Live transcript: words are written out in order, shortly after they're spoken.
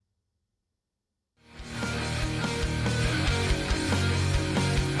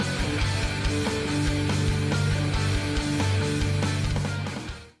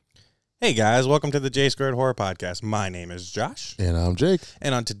Hey guys, welcome to the J Squared Horror Podcast. My name is Josh. And I'm Jake.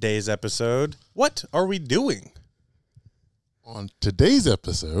 And on today's episode, what are we doing? On today's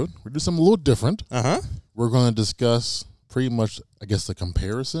episode, we're doing something a little different. We're going to discuss pretty much, I guess, the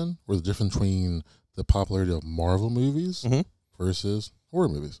comparison or the difference between the popularity of Marvel movies versus horror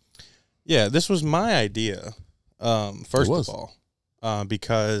movies. Yeah, this was my idea, first of all,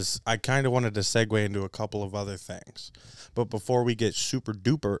 because I kind of wanted to segue into a couple of other things. But before we get super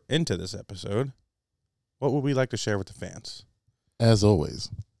duper into this episode, what would we like to share with the fans? As always,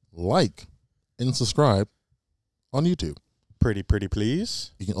 like and subscribe on YouTube. Pretty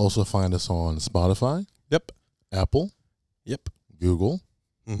please. You can also find us on Spotify. Yep. Apple. Yep. Google.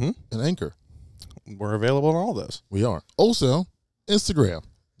 And Anchor. We're available on all those. We are. Also, Instagram.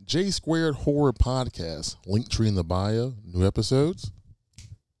 J Squared Horror Podcast. Link tree in the bio. New episodes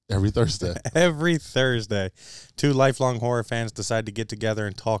every Thursday. Every Thursday, two lifelong horror fans decide to get together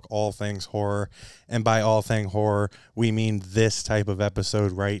and talk all things horror. And by all things horror, we mean this type of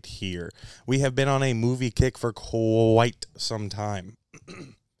episode right here. We have been on a movie kick for quite some time.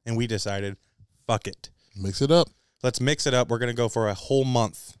 And we decided, fuck it. Mix it up. Let's mix it up. We're going to go for a whole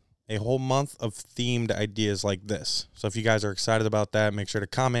month of themed ideas like this. So if you guys are excited about that, make sure to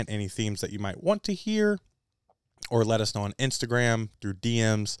comment any themes that you might want to hear. Or let us know on Instagram, through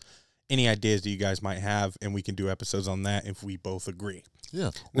DMs, any ideas that you guys might have, and we can do episodes on that if we both agree.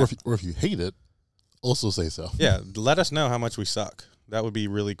 Yeah, or if you hate it, also say so. Yeah, let us know how much we suck. That would be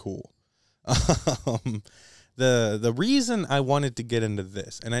really cool. The reason I wanted to get into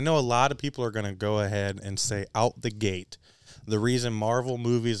this, and I know a lot of people are going to go ahead and say out the gate, the reason Marvel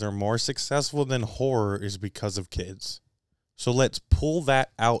movies are more successful than horror is because of kids. So let's pull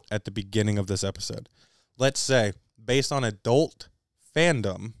that out at the beginning of this episode. Let's say, based on adult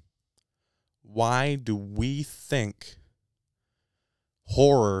fandom, why do we think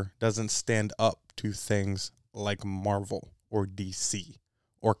horror doesn't stand up to things like Marvel or DC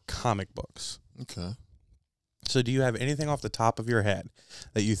or comic books? Okay. So do you have anything off the top of your head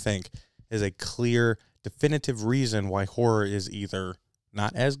that you think is a clear, definitive reason why horror is either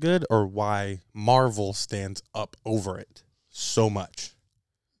not as good or why Marvel stands up over it so much?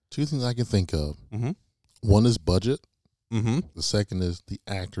 Two things I can think of. One is budget. The second is the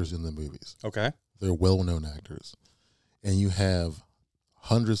actors in the movies. Okay. They're well-known actors. And you have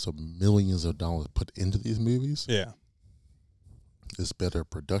hundreds of millions of dollars put into these movies. Yeah. It's better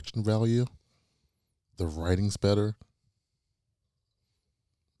production value. The writing's better.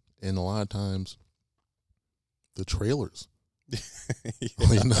 And a lot of times, the trailers.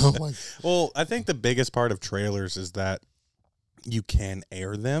 You know? Well, I think the biggest part of trailers is that you can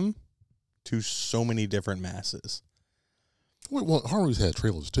air them to so many different masses. Well, horror movies had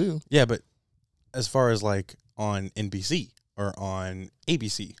trailers too. Yeah, but as far as like on NBC or on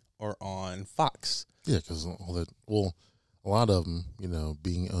ABC or on Fox. Yeah, because a lot of them,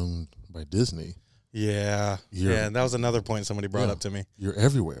 being owned by Disney. Yeah. Yeah, that was another point somebody brought up to me. You're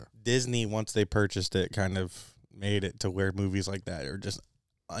everywhere. Disney, once they purchased it, kind of made it to where movies like that are just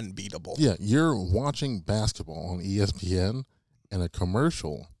unbeatable. Yeah, you're watching basketball on ESPN and a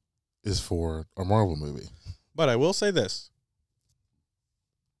commercial is for a Marvel movie. But I will say this.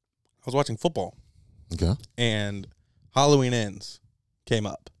 I was watching football. Okay. And Halloween Ends came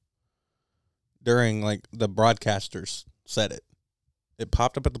up during, like, the broadcasters said it. It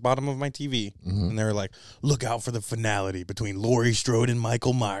popped up at the bottom of my TV, and they were like, look out for the finality between Laurie Strode and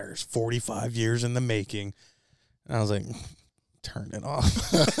Michael Myers, 45 years in the making. And I was like, turn it off.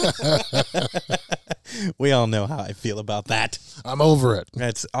 We all know how I feel about that. I'm over it.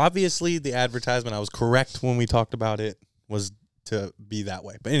 It's obviously the advertisement. I was correct when we talked about it was to be that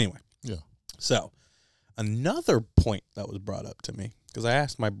way. But anyway. Yeah. So another point that was brought up to me, because I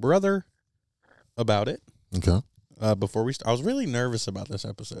asked my brother about it. Okay. Before we I was really nervous about this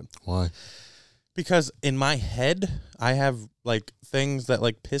episode. Why? Because in my head, I have like things that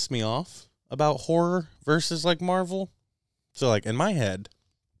like piss me off about horror versus like Marvel. So like in my head,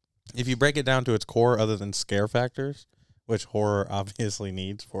 if you break it down to its core other than scare factors, which horror obviously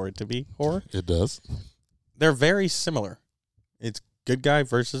needs for it to be horror. It does. They're very similar. It's good guy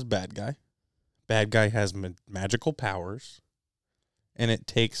versus bad guy. Bad guy has magical powers, and it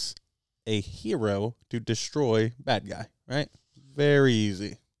takes a hero to destroy bad guy, right? Very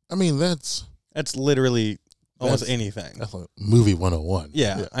easy. I mean, that's literally almost anything. That's like movie 101.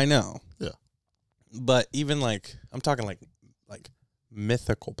 Yeah, I know. Yeah. But even like, I'm talking like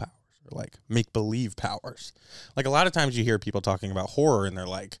mythical powers or like make-believe powers. Like a lot of times you hear people talking about horror and they're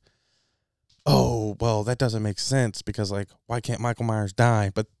like, oh, well, that doesn't make sense because like, why can't Michael Myers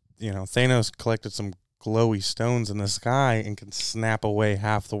die? But, Thanos collected some glowy stones in the sky and can snap away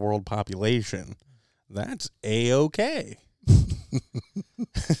half the world population, that's A-okay.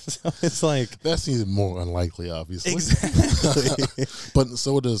 So it's like... That seems more unlikely, obviously. Exactly. But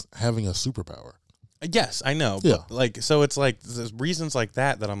so does having a superpower. Yes, I know. Yeah. But like, so it's like there's reasons like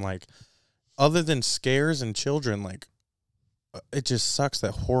that I'm like, other than scares and children, like, it just sucks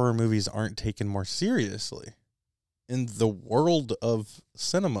that horror movies aren't taken more seriously in the world of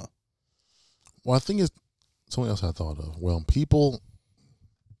cinema. Well, I think it's something else I thought of. Well, people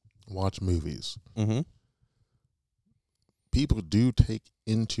watch movies. Mm-hmm. People do take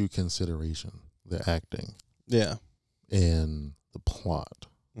into consideration the acting. Yeah. And the plot.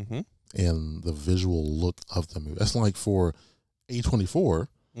 Mm-hmm. And the visual look of the movie. That's like for A24,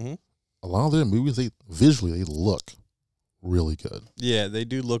 mm-hmm. a lot of their movies, they look really good. Yeah, they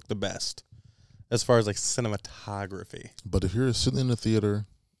do look the best as far as like cinematography. But if you're sitting in the theater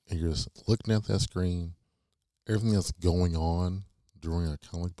and you're just looking at that screen, everything that's going on during a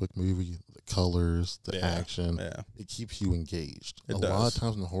comic book movie, the colors, the action, it keeps you engaged. A lot of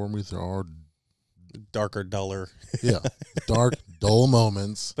times in the horror movies, there are darker, duller. Yeah, dark, dull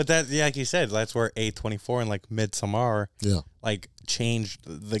moments. But that, like you said, that's where A24 and like Midsommar, like changed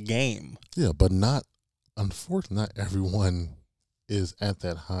the game. Yeah, but unfortunately, not everyone is at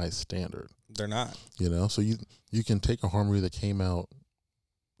that high standard. They're not. You know, so you can take a horror movie that came out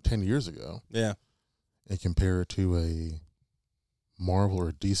 10 years ago. Yeah. And compare it to a Marvel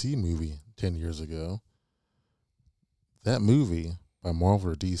or DC movie 10 years ago. That movie by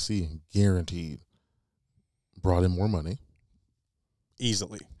Marvel or DC guaranteed brought in more money.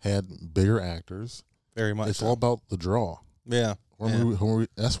 Easily. Had bigger actors. Very much. It's all about the draw. Yeah. Horror movie,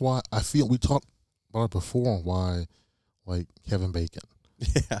 that's why I feel we talked about it before, why like Kevin Bacon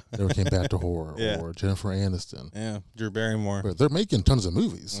never came back to horror, or Jennifer Aniston. Yeah, Drew Barrymore. But they're making tons of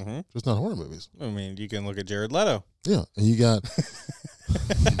movies, just not horror movies. I mean, you can look at Jared Leto. Yeah, and you got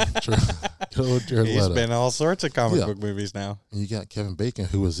Jared Leto. He's been in all sorts of comic book movies now. And you got Kevin Bacon,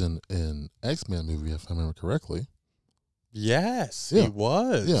 who was in an X-Men movie, if I remember correctly. Yes, he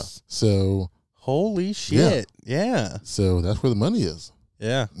was. Yeah, so... Holy shit. Yeah. So that's where the money is.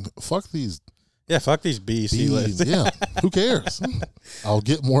 Yeah. Fuck these... Yeah, fuck these BC lists. Yeah, who cares? I'll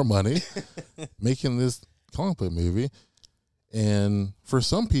get more money making this comic book movie. And for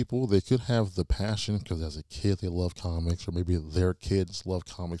some people, they could have the passion because as a kid they love comics, or maybe their kids love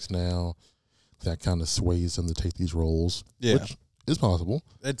comics now. That kind of sways them to take these roles, which is possible.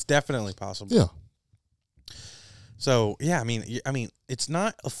 It's definitely possible. Yeah. So, yeah, I mean, it's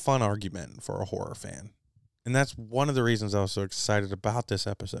not a fun argument for a horror fan. And that's one of the reasons I was so excited about this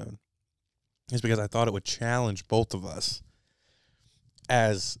episode. Is because I thought it would challenge both of us,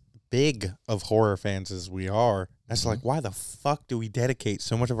 as big of horror fans as we are. That's like, why the fuck do we dedicate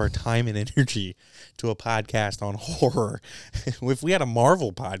so much of our time and energy to a podcast on horror? If we had a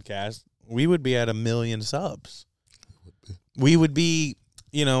Marvel podcast, we would be at 1 million subs. We would be,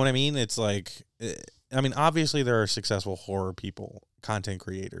 you know what I mean? It's like, I mean, obviously there are successful horror people, content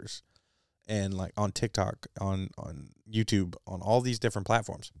creators, and like on TikTok, on YouTube, on all these different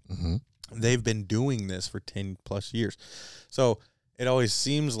platforms. Mm-hmm. They've been doing this for 10 plus years. So it always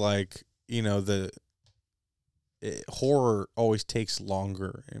seems like, you know, horror always takes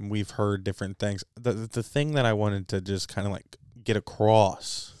longer, and we've heard different things. The thing that I wanted to just kind of like get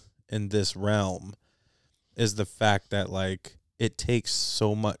across in this realm is the fact that like it takes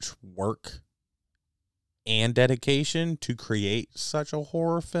so much work and dedication to create such a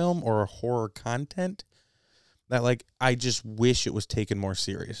horror film or a horror content that like I just wish it was taken more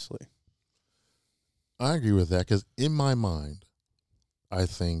seriously. I agree with that because in my mind, I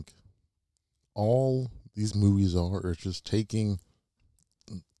think all these movies are just taking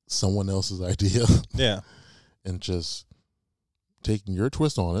someone else's idea, and just taking your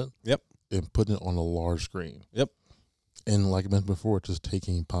twist on it, and putting it on a large screen, and like I mentioned before, just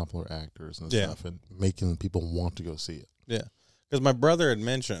taking popular actors and stuff and making people want to go see it. Yeah, because my brother had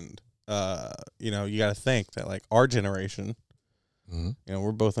mentioned, you know, you got to think that like our generation, you know,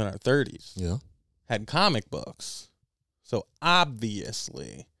 we're both in our 30s, had comic books. So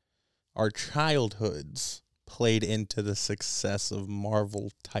obviously our childhoods played into the success of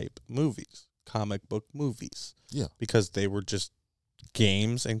Marvel type movies, comic book movies. Yeah. Because they were just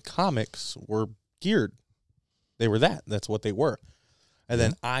games, and comics were geared. They were that's what they were. And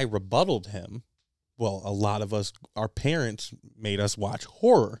then I rebutted him. Well, a lot of us, our parents made us watch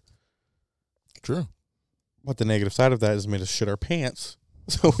horror. True. But the negative side of that is made us shit our pants.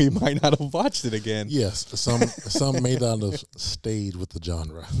 So we might not have watched it again. Yes, some may not have stayed with the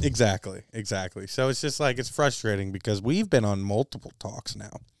genre. Exactly. So it's just like, it's frustrating because we've been on multiple talks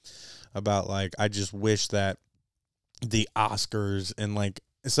now about like I just wish that the Oscars and like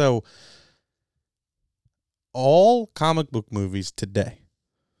so all comic book movies today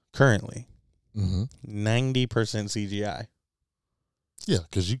currently 90% CGI. Yeah,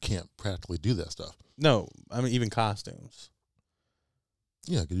 because you can't practically do that stuff. No, I mean even costumes.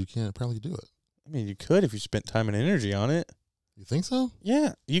 Yeah, because you can't practically do it. I mean you could if you spent time and energy on it. You think so?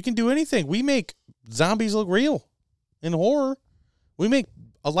 Yeah, you can do anything. We make zombies look real in horror. We make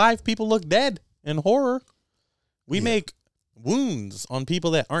alive people look dead in horror. We make wounds on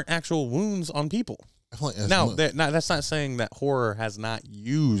people that aren't actual wounds on people. I feel like that's not saying that horror has not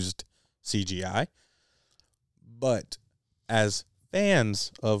used CGI, but as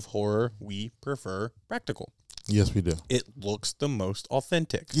fans of horror, we prefer practical. Yes, we do. It looks the most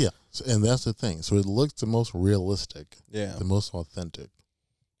authentic. Yeah, and that's the thing. So it looks the most realistic. Yeah. The most authentic.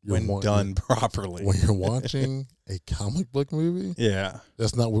 When done properly. When you're watching a comic book movie, yeah,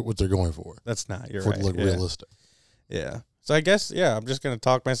 that's not what they're going for. That's not. You're for right. it to look realistic. Yeah. So I guess, I'm just going to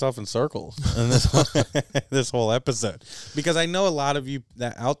talk myself in circles in this whole episode. Because I know a lot of you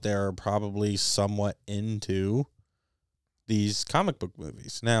that out there are probably somewhat into these comic book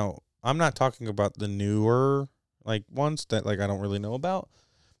movies. Now, I'm not talking about the newer like ones that like I don't really know about.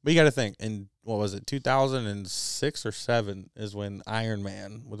 But you got to think, in, what was it, 2006 or 7 is when Iron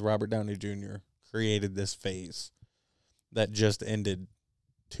Man with Robert Downey Jr. created this phase that just ended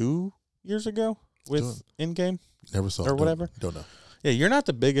 2 years ago with Endgame. Never saw or whatever. Don't know. Yeah, you're not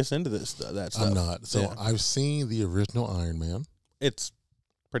the biggest into this that stuff. I'm not. So I've seen the original Iron Man. It's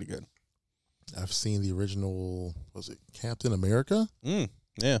pretty good. I've seen the original, was it Captain America?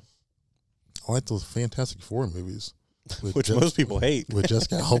 Yeah. I like those Fantastic Four movies. Which most people hate. With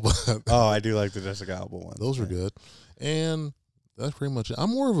Jessica Alba. Oh, I do like the Jessica Alba ones. Those were good. And that's pretty much it.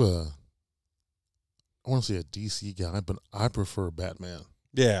 I'm more of a, I want to say a DC guy, but I prefer Batman.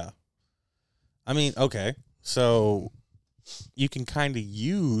 Yeah. I mean, okay. So you can kind of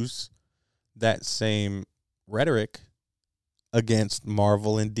use that same rhetoric against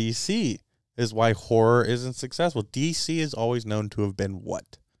Marvel and DC is why horror isn't successful. DC is always known to have been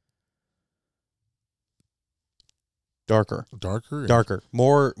what? Darker.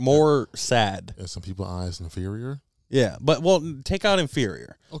 More sad. In some people's eyes, inferior. Yeah, but well, take out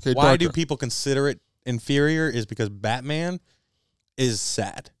inferior. Okay. Why do people consider it inferior? Is because Batman is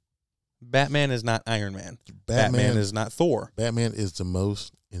sad. Batman is not Iron Man. Batman is not Thor. Batman is the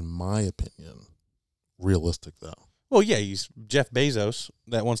most, in my opinion, realistic though. Well, yeah, he's Jeff Bezos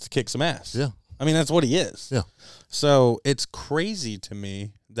that wants to kick some ass. Yeah. I mean, that's what he is. Yeah. So it's crazy to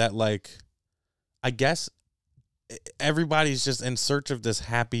me that, like, I guess everybody's just in search of this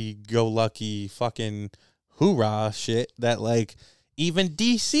happy-go-lucky fucking hoorah shit that, like, even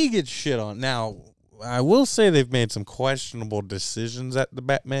DC gets shit on. Now, I will say they've made some questionable decisions at the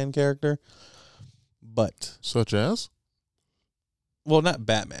Batman character, but... Such as? Well, not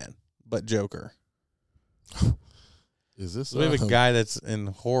Batman, but Joker. Is this... we have a guy that's in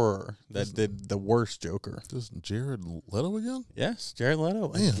horror that did the worst Joker. Is this Jared Leto again? Yes, Jared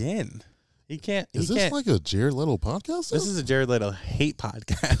Leto again. He can't... Is this like a Jared Leto podcast? This is a Jared Leto hate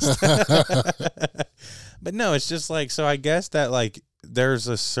podcast. But no, it's just like... So I guess that, like, there's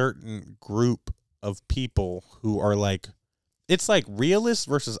a certain group of people who are like, it's like realists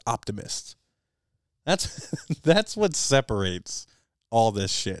versus optimists. That's what separates all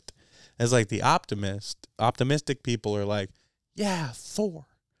this shit. As like the optimistic people are like, yeah, Thor,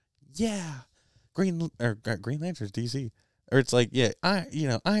 yeah, Green Lantern's DC, or it's like, yeah,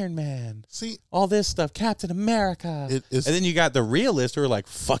 Iron Man, see all this stuff, Captain America, and then you got the realists who are like,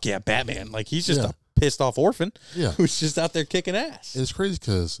 fuck yeah, Batman, like he's just a pissed off orphan, who's just out there kicking ass. It's crazy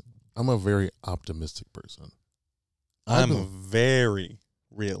because I'm a very optimistic person. I'm a very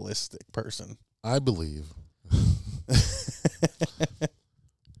realistic person. I believe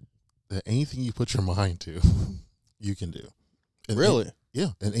that anything you put your mind to, you can do. And really?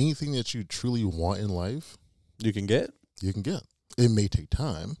 And anything that you truly want in life, you can get. You can get. It may take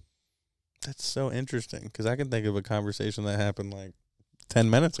time. That's so interesting because I can think of a conversation that happened like 10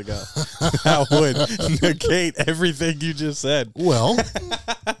 minutes ago. That would negate everything you just said. Well,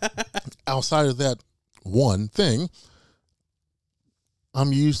 outside of that one thing,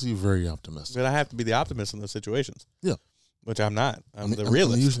 I'm usually very optimistic. But I have to be the optimist in those situations. Yeah. Which I'm not. I'm the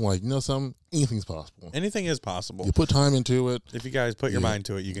realist. I'm usually like, something, anything's possible. Anything is possible. You put time into it. If you guys put your mind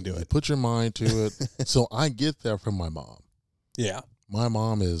to it, you can do it. Put your mind to it. So I get that from my mom. Yeah. My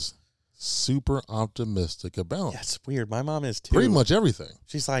mom is super optimistic about. Yeah, it's weird. My mom is too. Pretty much everything.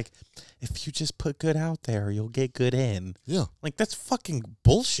 She's like, if you just put good out there, you'll get good in. Yeah. Like, that's fucking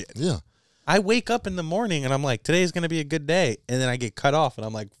bullshit. Yeah. I wake up in the morning and I'm like, today's going to be a good day. And then I get cut off and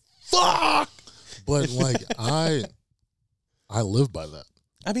I'm like, fuck. But like I live by that.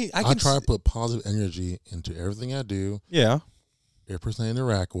 I mean, I try to put positive energy into everything I do. Yeah. Every person I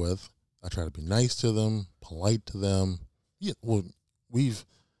interact with, I try to be nice to them, polite to them. Yeah, well, we've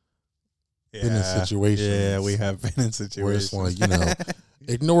been in situations. Yeah, we have been in situations where it's like,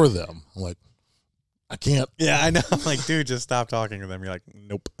 ignore them. I'm like, I can't. Yeah, I know. I'm like, dude, just stop talking to them. You're like,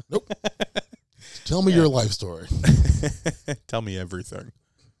 nope. Tell me your life story. Tell me everything.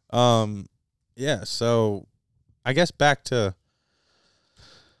 Yeah, so I guess back to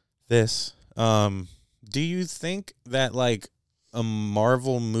this. Do you think that like a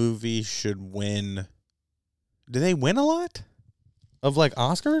Marvel movie should win? Do they win a lot of like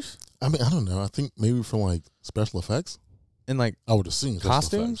Oscars? I mean, I don't know. I think maybe for like special effects and like I would assume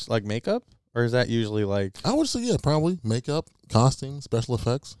costumes, like makeup, or is that usually like? I would say probably makeup, costumes, special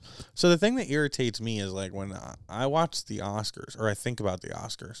effects. So the thing that irritates me is like when I watch the Oscars or I think about the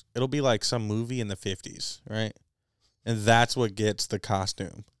Oscars, it'll be like some movie in the 50s, right? And that's what gets the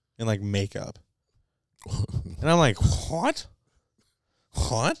costume and like makeup. And I'm like, what?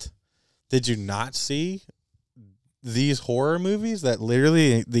 What? Did you not see these horror movies that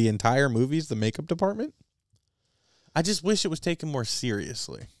literally the entire movie's the makeup department? I just wish it was taken more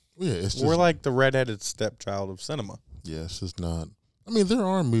seriously. Yeah, it's just, we're like the redheaded stepchild of cinema. Yeah, it's just not. I mean, there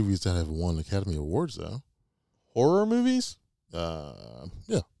are movies that have won Academy Awards, though. Horror movies?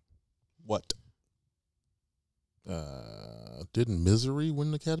 Yeah. What? Didn't Misery win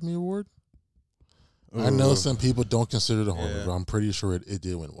an Academy Award? Ooh. I know some people don't consider it a horror, but I'm pretty sure it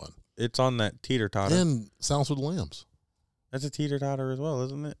did win one. It's on that teeter-totter. And Silence of the Lambs. That's a teeter-totter as well,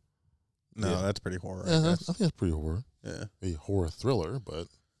 isn't it? No, that's pretty horror. Yeah, I think that's pretty horror. Yeah. A horror thriller, but...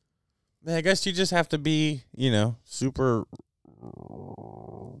 I guess you just have to be, super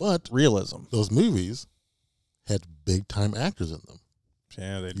realism. Those movies had big-time actors in them.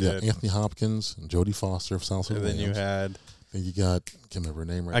 Yeah, they did. did. Anthony Hopkins and Jodie Foster of Silence of the Lambs. And then you had... And you got... I can't remember her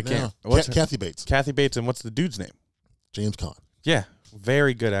name right now. Kathy Bates. Kathy Bates, and what's the dude's name? James Caan. Yeah.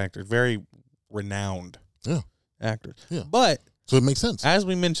 Very good actor. Very renowned actor. Yeah. But... So it makes sense. As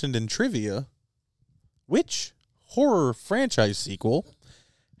we mentioned in trivia, which horror franchise sequel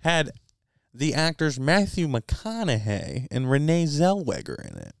had the actors Matthew McConaughey and Renee Zellweger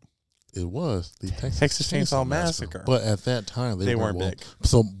in it? It was the Texas Chainsaw Massacre. But at that time, they weren't big.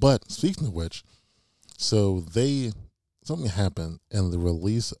 So, but speaking of which, something happened and the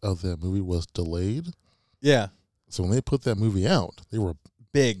release of that movie was delayed. Yeah. So when they put that movie out, they were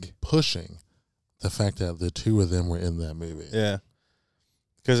big pushing the fact that the two of them were in that movie. Yeah.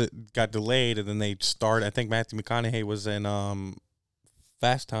 Because it got delayed and then they started. I think Matthew McConaughey was in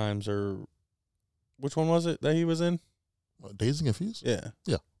Fast Times, or which one was it that he was in? Dazed and Confused? Yeah.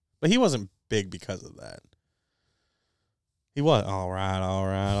 Yeah. But he wasn't big because of that. He was. All right.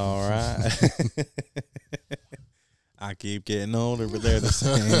 I keep getting older, but they're the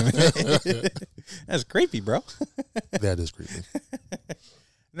same. That's creepy, bro. That is creepy.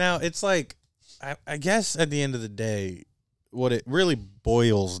 Now, it's like, I guess at the end of the day, what it really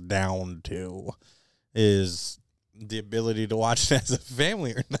boils down to is the ability to watch it as a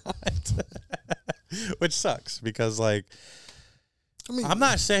family or not. Which sucks because, like, I'm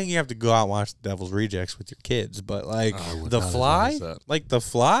not saying you have to go out and watch The Devil's Rejects with your kids, but, like, The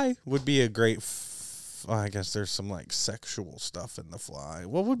Fly would be a great... I guess there's some, like, sexual stuff in The Fly.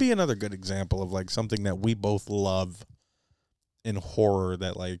 What would be another good example of, like, something that we both love in horror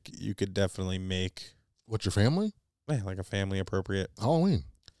that, like, you could definitely make... What's your family? Yeah, like a family appropriate. Halloween.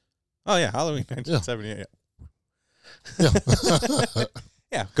 Oh, yeah, Halloween 1978. Yeah.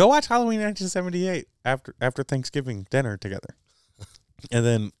 Yeah, go watch Halloween 1978 after Thanksgiving dinner together. And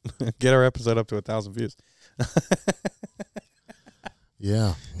then get our episode up to 1,000 views.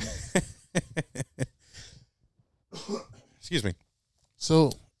 Yeah. Excuse me.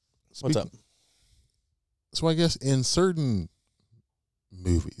 So, what's up? So I guess in certain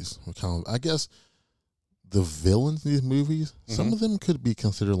movies, I guess the villains in these movies, some of them could be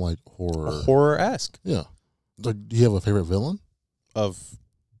considered like horror. Horror-esque. Yeah. Like, do you have a favorite villain? Of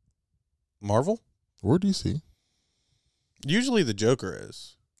Marvel? Or DC? Usually the Joker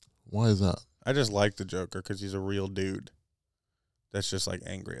is. Why is that? I just like the Joker because he's a real dude that's just like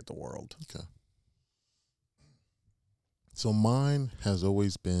angry at the world. Okay. So mine has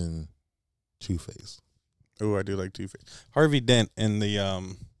always been Two-Face. Oh, I do like Two-Face. Harvey Dent in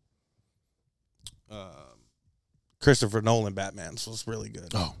the Christopher Nolan Batmans was really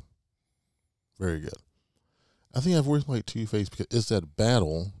good. Oh, very good. I think I've always liked Two-Face because it's that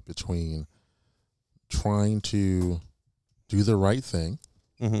battle between trying to do the right thing,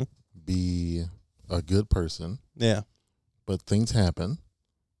 be a good person. Yeah. But things happen,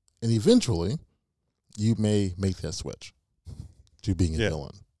 And eventually, you may make that switch to being a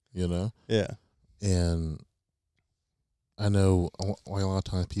villain, you know? Yeah. And I know a lot of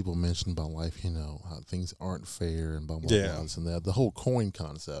times people mention about life, you know, how things aren't fair and blah, blah, blah, this and that. The whole coin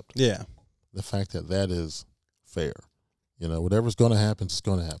concept. Yeah. The fact that that is fair. You know, whatever's going to happen, it's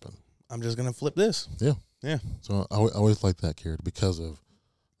going to happen. I'm just going to flip this. Yeah. Yeah. So I always like that character because of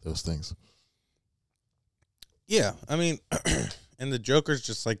those things. Yeah. I mean, and the Joker's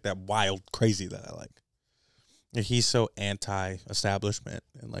just like that wild crazy that I like. He's so anti-establishment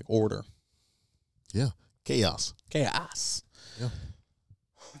and like order. Yeah. Chaos. Yeah.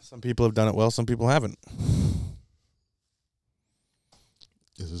 Some people have done it well. Some people haven't.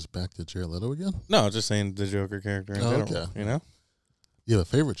 Is this back to Jared Leto again? No, just saying the Joker character in general. Okay. You know? You have a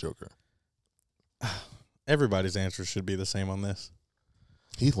favorite Joker? Everybody's answer should be the same on this.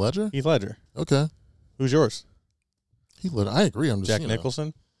 Heath Ledger? Heath Ledger. Okay. Who's yours? Heath Ledger. I agree. I'm just Jack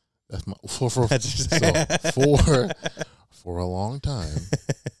Nicholson? That's my for a long time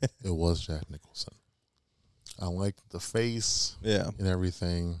it was Jack Nicholson. I like the face, and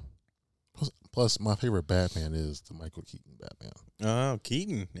everything. Plus, my favorite Batman is the Michael Keaton Batman. Oh,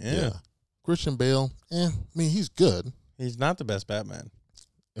 Keaton, yeah. Christian Bale, I mean, he's good. He's not the best Batman.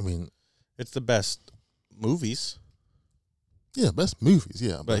 I mean, it's the best movies. Yeah, best movies,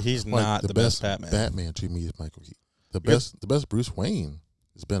 yeah. But he's like not the best Batman. Batman to me is Michael Keaton. The best Bruce Wayne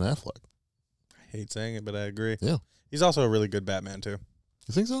is Ben Affleck. I hate saying it, but I agree. Yeah. He's also a really good Batman, too.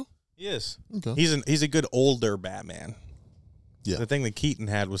 You think so? He is. Okay. He's a good older Batman. Yeah. The thing that Keaton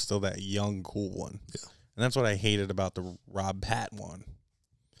had was still that young, cool one. Yeah. And that's what I hated about the Rob Pat one.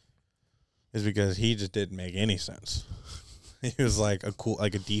 Is because he just didn't make any sense. He was like a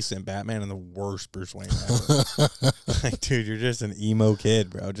decent Batman and the worst Bruce Wayne ever. Like, dude, you're just an emo kid,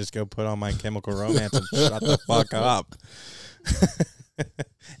 bro. Just go put on My Chemical Romance and shut the fuck up.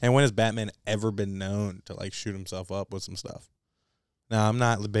 And when has Batman ever been known to like shoot himself up with some stuff? Now, I'm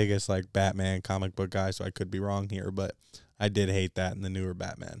not the biggest like Batman comic book guy, so I could be wrong here, but I did hate that in the newer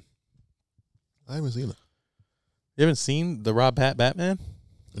Batman. I haven't seen it. You haven't seen the Rob Pat Batman?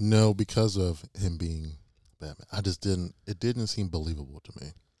 No, because of him being Batman. It didn't seem believable to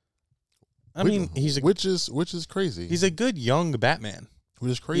me. I mean, which is crazy. He's a good young Batman.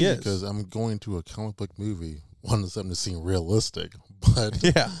 Which is crazy because I'm going to a comic book movie, wanting something to seem realistic, but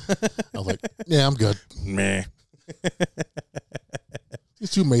yeah, I was like, yeah, I'm good. Meh.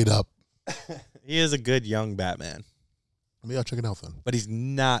 He's too made up. He is a good young Batman. Maybe I'll check it out then. But he's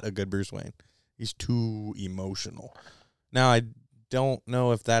not a good Bruce Wayne. He's too emotional. Now, I don't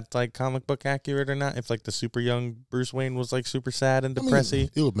know if that's like comic book accurate or not. If like the super young Bruce Wayne was like super sad and depressing.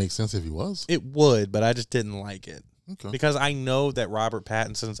 It would make sense if he was. It would, but I just didn't like it. Okay. Because I know that Robert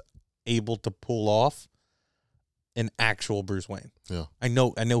Pattinson's able to pull off an actual Bruce Wayne. Yeah. I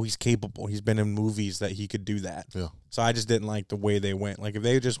know he's capable. He's been in movies that he could do that. Yeah. So I just didn't like the way they went. Like if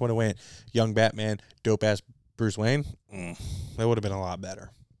they just would have went young Batman, dope ass Bruce Wayne, that would have been a lot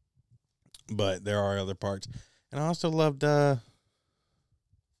better. But there are other parts. And I also loved the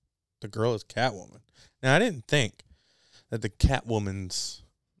girl as Catwoman. Now I didn't think that the Catwomans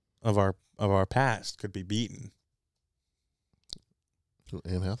of our past could be beaten.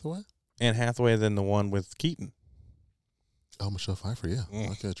 Anne Hathaway? Anne Hathaway than the one with Keaton. Oh, Michelle Pfeiffer, yeah.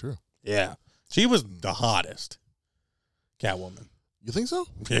 Okay, true. Yeah. She was the hottest Catwoman. You think so?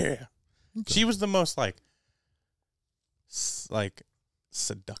 Yeah. Okay. She was the most like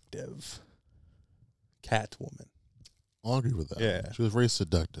seductive Catwoman. I'll agree with that. Yeah. She was very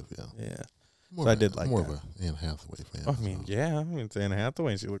seductive, yeah. Yeah. I did like more of a Anne Hathaway fan. I mean, yeah. I mean, it's Anne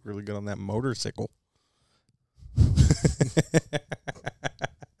Hathaway. She looked really good on that motorcycle.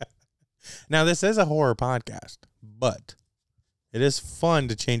 Now, this is a horror podcast, but it is fun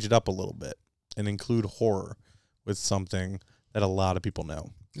to change it up a little bit and include horror with something that a lot of people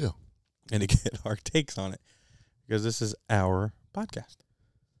know. Yeah. And to get our takes on it, because this is our podcast.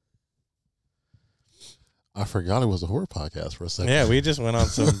 I forgot it was a horror podcast for a second. Yeah, we just went on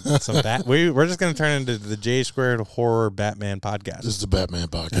some we're just going to turn into the J Squared Horror Batman podcast. This is the Batman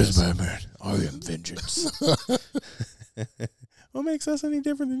podcast. This is Batman. I am vengeance. What makes us any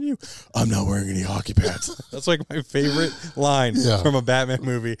different than you? I'm not wearing any hockey pads. That's like my favorite line from a Batman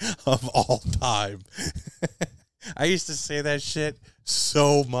movie of all time. I used to say that shit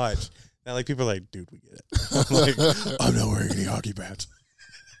so much. Now, like, people are like, dude, we get it. I'm like, I'm not wearing any hockey pads.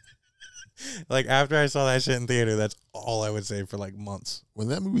 Like, after I saw that shit in theater, that's all I would say for, like, months. When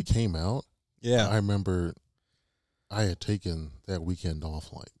that movie came out, yeah, I remember I had taken that weekend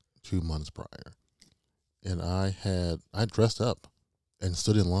off, like, 2 months prior. And I dressed up and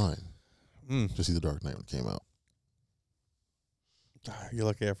stood in line to see The Dark Knight when it came out. You're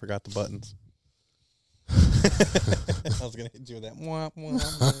lucky I forgot the buttons. I was going to hit you with that. Mwah, mwah,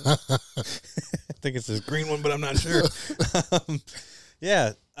 mwah. I think it's this green one, but I'm not sure.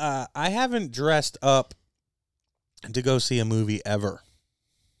 Yeah, I haven't dressed up to go see a movie ever.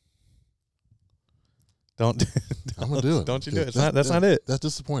 I'm gonna do it. Don't you do it? That's not it. That's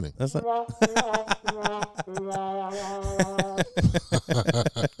disappointing. That's not.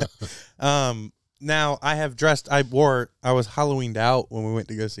 Now I have dressed. I was Halloweened out when we went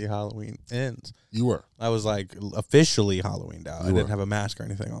to go see Halloween Ends. You were. I was like officially Halloweened out. I didn't have a mask or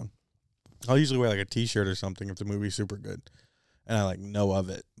anything on. I'll usually wear like a t-shirt or something if the movie's super good, and I like know of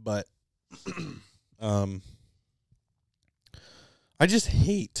it. But, I just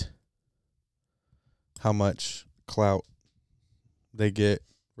hate how much clout they get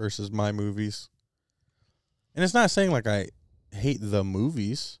versus my movies. And it's not saying like I hate the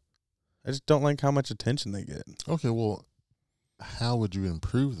movies. I just don't like how much attention they get. Okay, well, how would you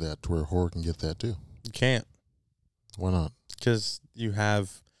improve that to where horror can get that too? You can't. Why not? Because you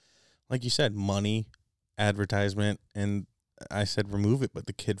have, like you said, money, advertisement, and I said remove it, but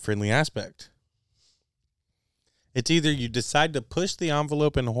the kid-friendly aspect. It's either you decide to push the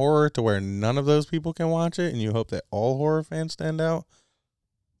envelope in horror to where none of those people can watch it and you hope that all horror fans stand out,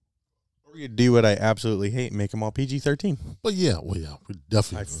 or you do what I absolutely hate and make them all PG-13. But we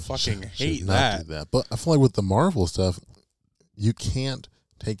definitely. I fucking hate should not do that. But I feel like with the Marvel stuff, you can't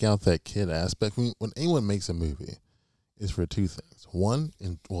take out that kid aspect. When anyone makes a movie, it's for two things. One,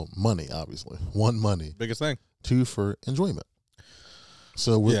 money, obviously. One, money. Biggest thing. Two, for enjoyment.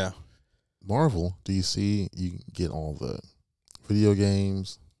 So with Marvel, DC, you get all the video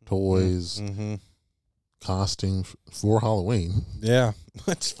games, toys, costumes for Halloween. Yeah.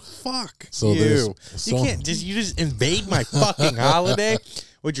 Fuck so you. You can't just invade my fucking holiday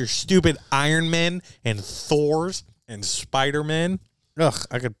with your stupid Iron Men and Thors and Spider-Man. Ugh,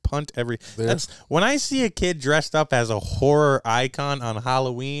 I could punt that's when I see a kid dressed up as a horror icon on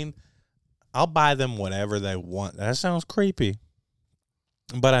Halloween, I'll buy them whatever they want. That sounds creepy.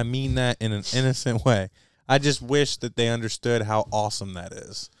 But I mean that in an innocent way. I just wish that they understood how awesome that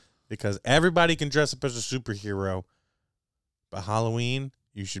is. Because everybody can dress up as a superhero. But Halloween,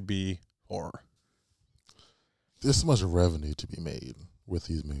 you should be horror. There's so much revenue to be made with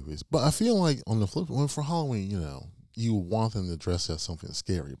these movies. But I feel like on the flip, for Halloween, you want them to dress as something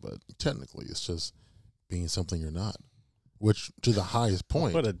scary. But technically, it's just being something you're not. Which, to the highest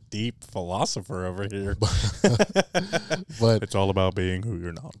point. What a deep philosopher over here. But it's all about being who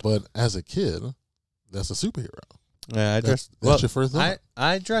you're not. But as a kid, that's a superhero. Yeah, that's your first thing.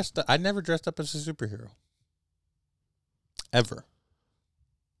 I never dressed up as a superhero. Ever.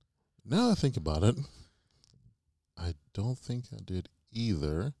 Now I think about it, I don't think I did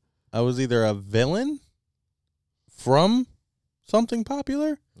either. I was either a villain from something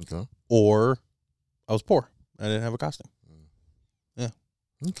popular, or I was poor. I didn't have a costume. Yeah.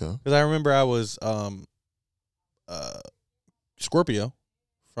 Okay. Because I remember I was Scorpio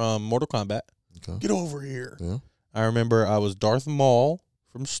from Mortal Kombat. Okay. Get over here. Yeah. I remember I was Darth Maul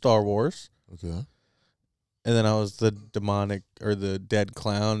from Star Wars. Okay. And then I was the demonic or the dead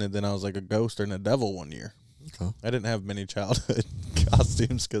clown, and then I was like a ghost and a devil one year. Okay. I didn't have many childhood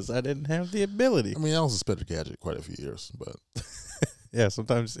costumes because I didn't have the ability. I mean, I was a Inspector Gadget quite a few years, but yeah,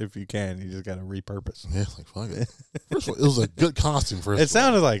 sometimes if you can, you just got to repurpose. Yeah, like fuck it. First of all, it was a good costume. It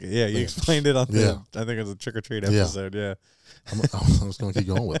sounded like it. Yeah, you explained it on the. I think it was a Trick or Treat episode. Yeah. I'm just going to keep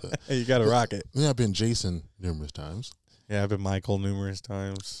going with it. You got to rock it. Yeah, I've been Jason numerous times. Yeah, I've been Michael numerous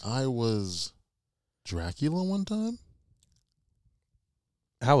times. I was Dracula one time.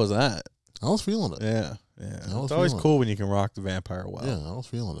 How was that? I was feeling it. Yeah. It's always cool when you can rock the vampire well. Yeah, I was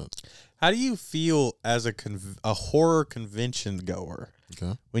feeling it. How do you feel as a horror convention goer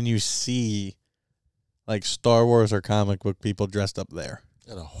when you see like Star Wars or comic book people dressed up there?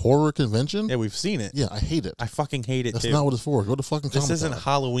 At a horror convention? Yeah, we've seen it. Yeah, I hate it. I fucking hate it. That's not what it's for. Go to fucking Comic-Con. This isn't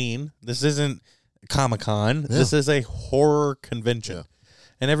Halloween. This isn't Comic-Con. Yeah. This is a horror convention. Yeah.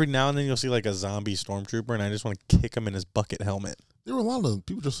 And every now and then you'll see like a zombie stormtrooper, and I just want to kick him in his bucket helmet. There were a lot of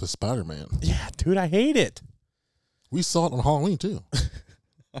people just as Spider-Man. Yeah, dude, I hate it. We saw it on Halloween too.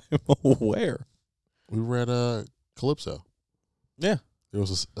 I'm aware. We were at Calypso. Yeah. There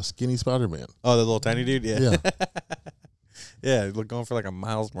was a skinny Spider-Man. Oh, the little tiny dude? Yeah. Yeah. Yeah, going for like a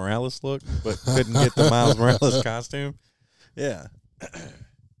Miles Morales look, but couldn't get the Miles Morales costume. Yeah.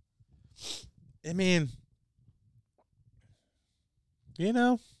 I mean,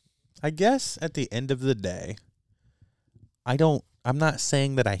 I guess at the end of the day, I'm not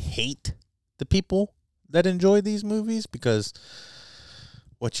saying that I hate the people that enjoy these movies, because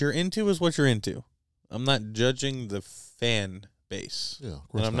what you're into is what you're into. I'm not judging the fan space. Yeah, of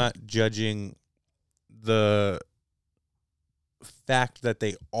course. And I'm not judging the fact that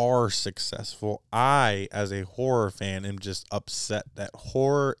they are successful. I, as a horror fan, am just upset that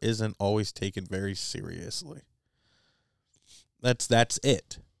horror isn't always taken very seriously. That's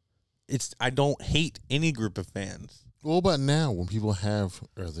it. I don't hate any group of fans. What about now when people have,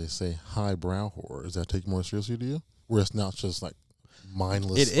 as they say, highbrow horror? Is that taken more seriously to you? Where it's not just like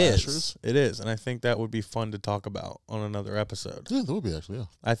mindless slashers? It is. And I think that would be fun to talk about on another episode. Yeah, that would be actually, yeah.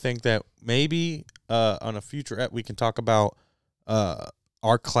 I think that maybe on a future we can talk about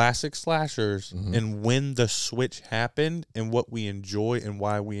our classic slashers and when the switch happened and what we enjoy and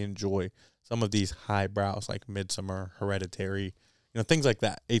why we enjoy some of these highbrows like Midsommar, Hereditary, things like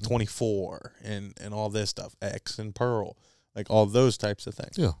that, A24 and all this stuff, X and Pearl, like all those types of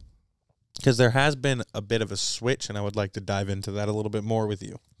things. Yeah. Because there has been a bit of a switch, and I would like to dive into that a little bit more with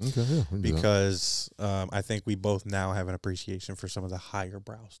you. Okay, yeah. Because I think we both now have an appreciation for some of the higher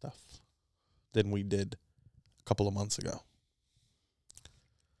brow stuff than we did a couple of months ago.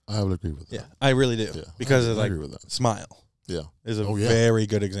 I would agree with that. Yeah, I really do. Yeah, because I of like agree with that. Smile. Yeah. Is a very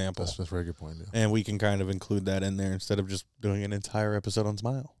good example. That's a very good point, yeah. And we can kind of include that in there instead of just doing an entire episode on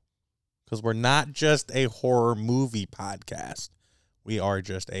Smile. Because we're not just a horror movie podcast. We are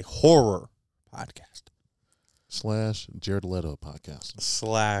just a horror podcast. / Jared Leto podcast.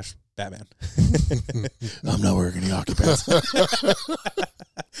 / Batman. I'm not wearing any hockey pads. I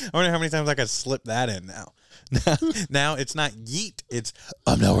wonder how many times I could slip that in now. Now it's not yeet. It's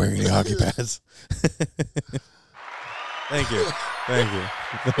I'm not wearing any hockey pads. Thank you.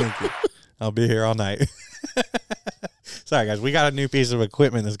 I'll be here all night. Sorry, guys. We got a new piece of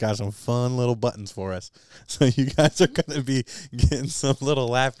equipment that's got some fun little buttons for us. So you guys are going to be getting some little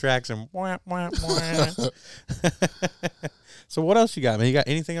laugh tracks and wah, wah, wah. So what else you got, man? You got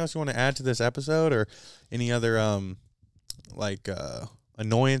anything else you want to add to this episode or any other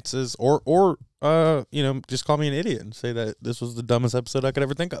annoyances or just call me an idiot and say that this was the dumbest episode I could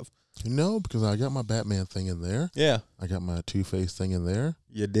ever think of? No, because I got my Batman thing in there. Yeah. I got my Two-Face thing in there.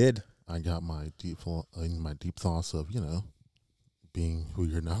 You did. I got my deep thoughts of, being who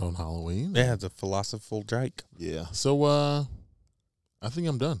you're not on Halloween. Yeah, it's a philosophical Drake. Yeah. So I think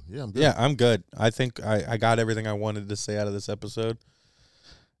I'm done. Yeah, I'm good. Yeah, I'm good. I think I got everything I wanted to say out of this episode.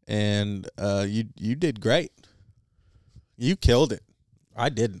 And you did great. You killed it. I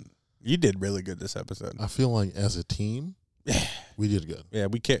didn't. You did really good this episode. I feel like as a team, we did good. Yeah,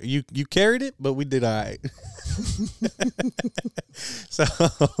 you carried it, but we did all right. So,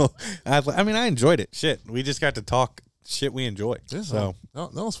 I enjoyed it. Shit, we just got to talk shit we enjoy. Yeah, so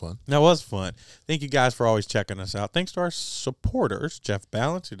that was fun. That was fun. Thank you guys for always checking us out. Thanks to our supporters, Jeff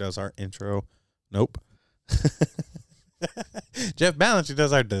Balance, who does our intro. Nope. Jeff Balance, who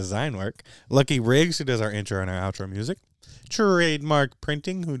does our design work. Lucky Riggs, who does our intro and our outro music. Trademark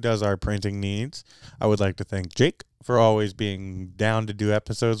Printing, who does our printing needs. I would like to thank Jake for always being down to do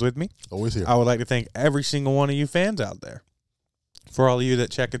episodes with me. Always here. I would like to thank every single one of you fans out there. For all of you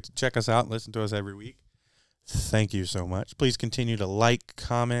that check us out and listen to us every week, thank you so much. Please continue to like,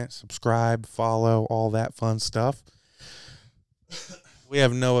 comment, subscribe, follow, all that fun stuff. We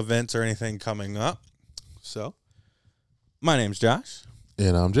have no events or anything coming up. So, my name's Josh.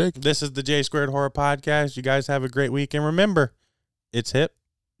 And I'm Jake. This is the J Squared Horror Podcast. You guys have a great week. And remember, it's hip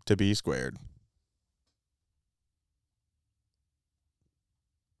to be squared.